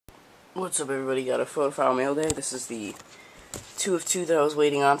What's up, everybody? Got a PhotoFile Mailday. This is the 2 of 2 that I was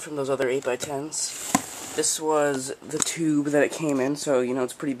waiting on from those other 8x10s. This was the tube that it came in, so you know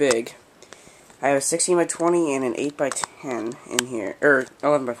it's pretty big. I have a 16x20 and an 8x10 in here, or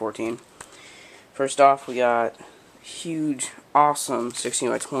 11x14. First off, we got huge, awesome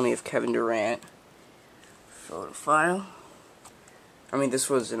 16x20 of Kevin Durant. PhotoFile. I mean, this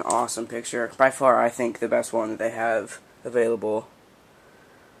was an awesome picture. By far, I think the best one that they have available.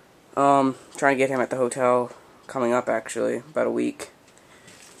 Trying to get him at the hotel coming up, actually, about a week.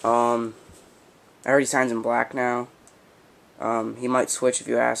 I already signed in black now. He might switch if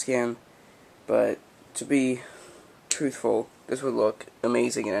you ask him, but to be truthful, this would look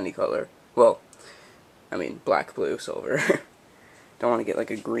amazing in any color. Well, I mean, black, blue, silver. Don't want to get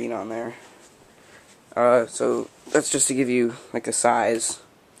like a green on there. So that's just to give you like a size.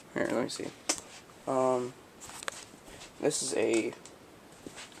 Here, let me see. This is a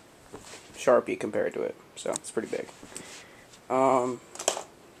Sharpie compared to it, so it's pretty big. So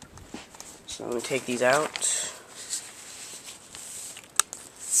let me take these out.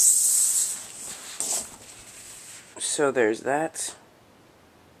 So there's that.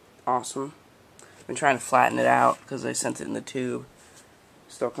 Awesome. I've been trying to flatten it out because I sent it in the tube.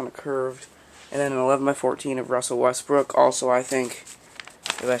 Still kind of curved. And then an 11x14 of Russell Westbrook. Also, I think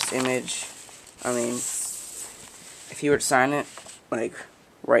the best image. I mean, if he were to sign it, like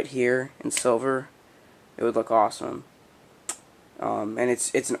right here in silver, it would look awesome. And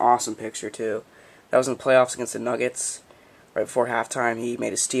it's an awesome picture too. That was in the playoffs against the Nuggets. Right before halftime, he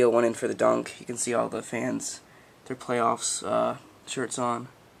made a steal, went in for the dunk. You can see all the fans, their playoffs shirts on.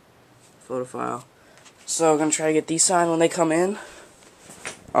 PhotoFile. So I'm gonna try to get these signed when they come in.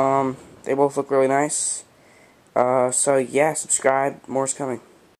 They both look really nice. So yeah, subscribe. More's coming.